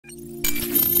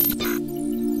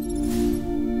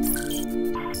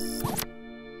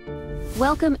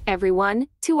Welcome, everyone,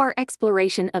 to our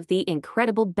exploration of the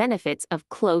incredible benefits of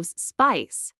cloves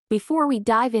spice. Before we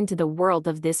dive into the world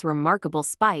of this remarkable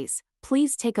spice,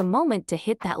 please take a moment to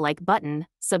hit that like button,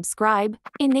 subscribe,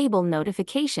 enable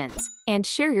notifications, and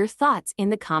share your thoughts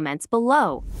in the comments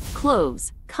below.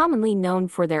 Cloves, commonly known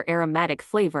for their aromatic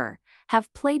flavor,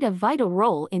 have played a vital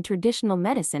role in traditional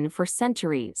medicine for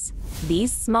centuries.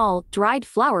 These small, dried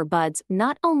flower buds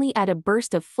not only add a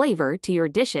burst of flavor to your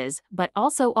dishes but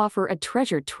also offer a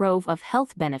treasure trove of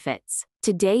health benefits.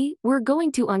 Today, we're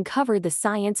going to uncover the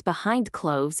science behind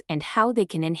cloves and how they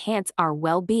can enhance our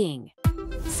well-being.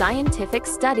 Scientific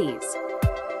studies.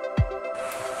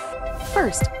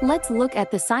 First, let's look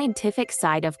at the scientific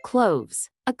side of cloves.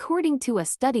 According to a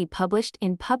study published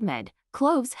in PubMed,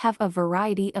 cloves have a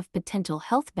variety of potential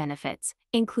health benefits,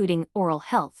 including oral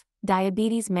health,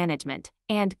 diabetes management,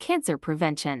 and cancer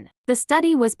prevention. The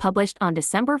study was published on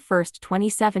December 1,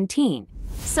 2017.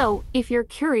 So, if you're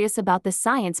curious about the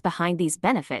science behind these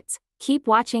benefits, keep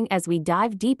watching as we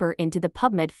dive deeper into the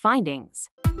PubMed findings.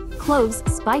 Cloves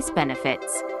spice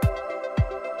benefits.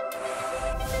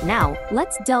 Now,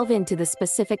 let's delve into the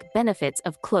specific benefits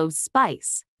of cloves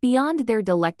spice. Beyond their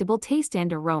delectable taste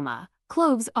and aroma,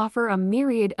 cloves offer a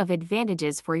myriad of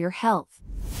advantages for your health.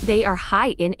 They are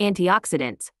high in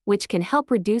antioxidants, which can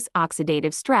help reduce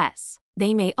oxidative stress.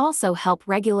 They may also help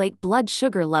regulate blood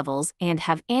sugar levels and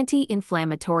have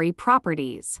anti-inflammatory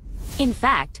properties. In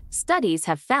fact, studies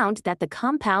have found that the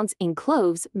compounds in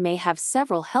cloves may have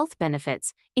several health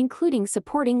benefits, including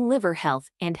supporting liver health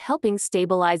and helping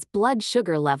stabilize blood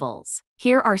sugar levels.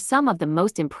 Here are some of the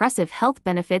most impressive health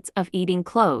benefits of eating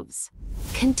cloves.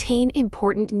 Contain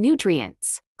important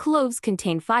nutrients. Cloves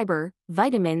contain fiber,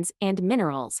 vitamins, and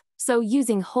minerals, so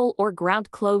using whole or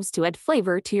ground cloves to add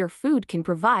flavor to your food can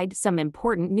provide some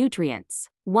important nutrients.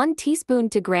 1 teaspoon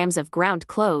to grams of ground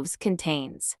cloves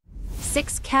contains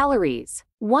 6 calories,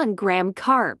 1 gram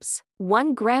carbs,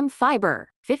 1 gram fiber,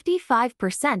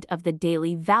 55% of the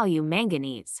daily value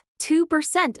manganese,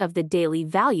 2% of the daily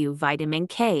value vitamin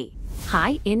K.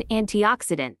 High in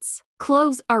antioxidants.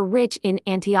 Cloves are rich in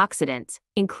antioxidants,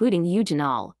 including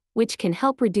eugenol, which can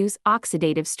help reduce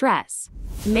oxidative stress.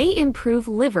 May improve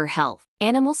liver health.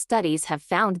 Animal studies have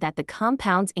found that the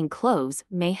compounds in cloves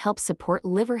may help support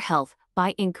liver health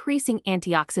by increasing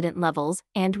antioxidant levels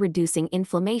and reducing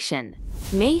inflammation.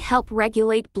 May help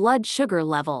regulate blood sugar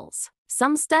levels.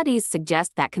 Some studies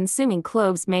suggest that consuming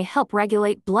cloves may help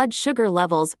regulate blood sugar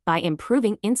levels by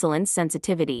improving insulin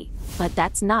sensitivity. But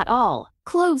that's not all.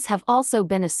 Cloves have also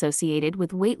been associated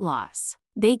with weight loss.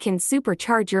 They can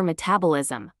supercharge your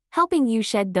metabolism, helping you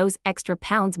shed those extra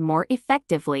pounds more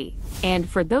effectively. And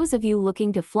for those of you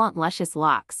looking to flaunt luscious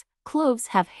locks, cloves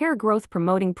have hair growth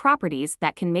promoting properties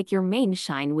that can make your mane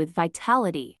shine with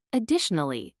vitality.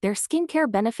 Additionally, their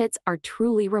skincare benefits are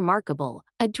truly remarkable,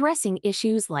 addressing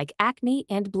issues like acne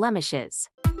and blemishes.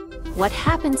 What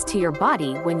happens to your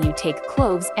body when you take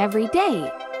cloves every day?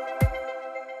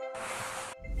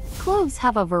 Cloves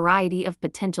have a variety of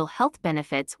potential health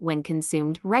benefits when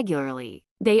consumed regularly.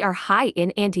 They are high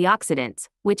in antioxidants,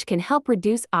 which can help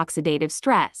reduce oxidative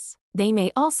stress. They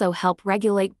may also help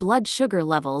regulate blood sugar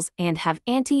levels and have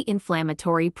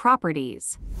anti-inflammatory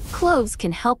properties. Cloves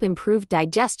can help improve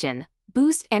digestion,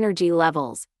 boost energy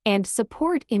levels, and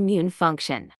support immune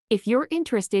function. If you're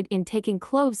interested in taking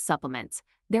cloves supplements,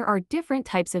 there are different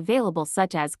types available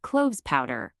such as cloves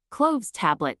powder, cloves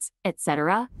tablets,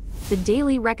 etc. The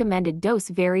daily recommended dose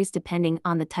varies depending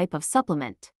on the type of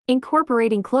supplement.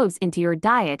 Incorporating cloves into your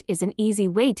diet is an easy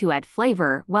way to add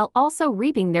flavor while also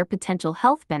reaping their potential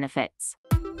health benefits.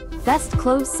 Best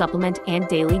cloves supplement and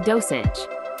daily dosage.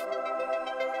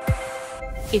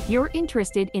 If you're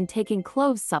interested in taking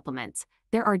cloves supplements,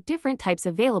 there are different types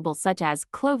available such as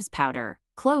cloves powder,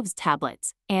 cloves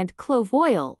tablets, and clove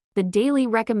oil. The daily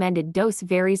recommended dose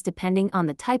varies depending on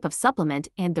the type of supplement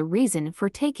and the reason for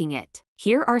taking it.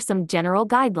 Here are some general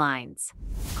guidelines.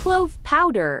 Clove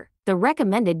powder. The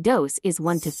recommended dose is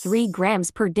 1 to 3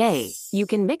 grams per day. You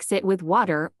can mix it with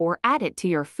water or add it to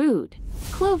your food.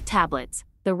 Clove tablets.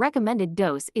 The recommended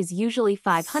dose is usually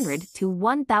 500 to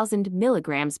 1,000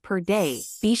 milligrams per day.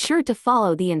 Be sure to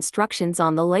follow the instructions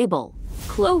on the label.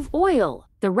 Clove oil.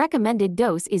 The recommended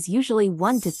dose is usually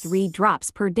 1 to 3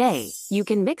 drops per day. You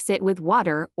can mix it with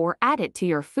water or add it to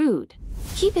your food.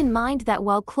 Keep in mind that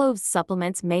while cloves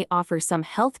supplements may offer some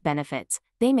health benefits,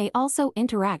 they may also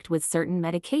interact with certain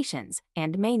medications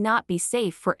and may not be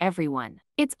safe for everyone.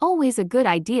 It's always a good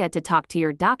idea to talk to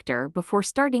your doctor before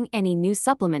starting any new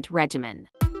supplement regimen.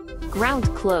 Ground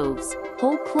cloves,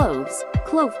 whole cloves,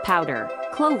 clove powder,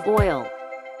 clove oil.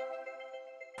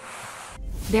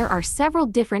 There are several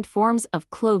different forms of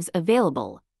cloves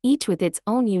available, each with its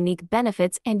own unique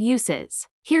benefits and uses.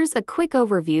 Here's a quick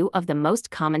overview of the most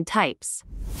common types.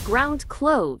 Ground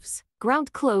cloves.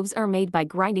 Ground cloves are made by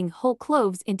grinding whole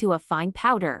cloves into a fine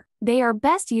powder. They are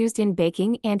best used in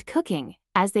baking and cooking,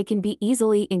 as they can be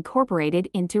easily incorporated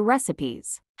into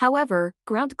recipes. However,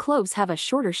 ground cloves have a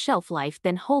shorter shelf life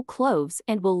than whole cloves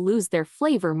and will lose their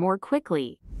flavor more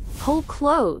quickly. Whole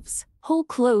cloves. Whole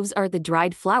cloves are the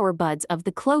dried flower buds of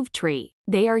the clove tree.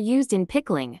 They are used in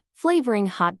pickling, flavoring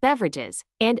hot beverages,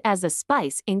 and as a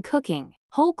spice in cooking.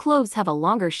 Whole cloves have a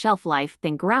longer shelf life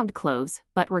than ground cloves,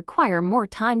 but require more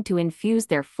time to infuse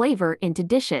their flavor into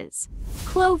dishes.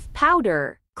 Clove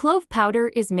powder. Clove powder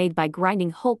is made by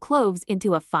grinding whole cloves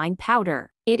into a fine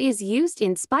powder. It is used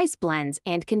in spice blends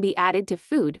and can be added to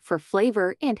food for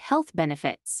flavor and health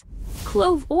benefits.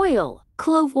 Clove oil.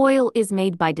 Clove oil is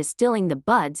made by distilling the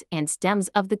buds and stems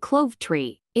of the clove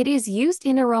tree. It is used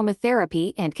in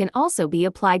aromatherapy and can also be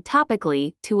applied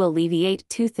topically to alleviate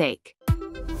toothache.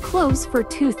 Cloves for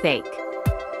toothache.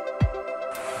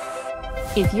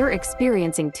 If you're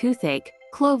experiencing toothache,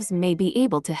 cloves may be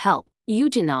able to help.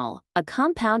 Eugenol, a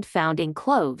compound found in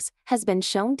cloves, has been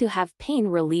shown to have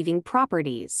pain-relieving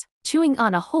properties. Chewing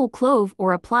on a whole clove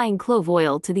or applying clove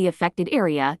oil to the affected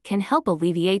area can help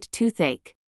alleviate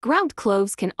toothache. Ground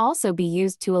cloves can also be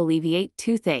used to alleviate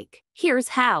toothache. Here's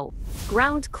how.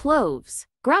 Ground cloves.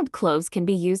 Ground cloves can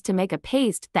be used to make a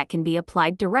paste that can be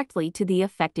applied directly to the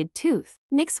affected tooth.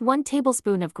 Mix 1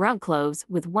 tablespoon of ground cloves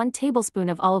with 1 tablespoon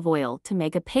of olive oil to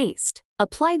make a paste.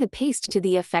 Apply the paste to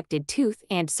the affected tooth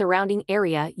and surrounding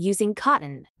area using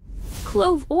cotton.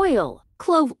 Clove oil.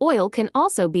 Clove oil can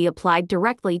also be applied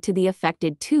directly to the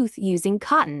affected tooth using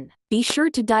cotton. Be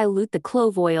sure to dilute the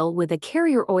clove oil with a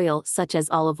carrier oil such as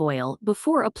olive oil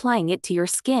before applying it to your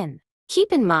skin.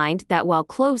 Keep in mind that while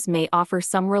cloves may offer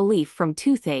some relief from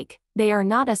toothache, they are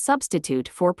not a substitute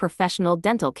for professional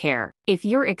dental care. If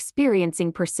you're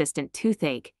experiencing persistent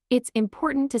toothache, it's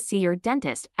important to see your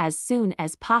dentist as soon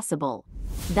as possible.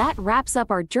 That wraps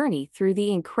up our journey through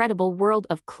the incredible world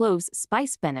of cloves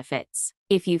spice benefits.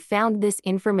 If you found this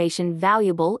information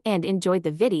valuable and enjoyed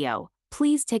the video,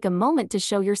 please take a moment to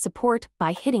show your support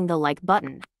by hitting the like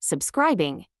button,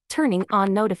 subscribing, turning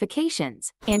on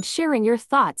notifications, and sharing your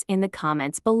thoughts in the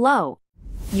comments below.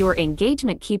 Your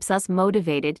engagement keeps us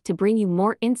motivated to bring you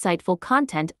more insightful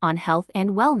content on health and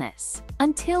wellness.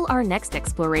 Until our next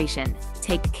exploration,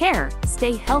 take care,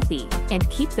 stay healthy, and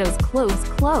keep those cloves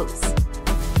close.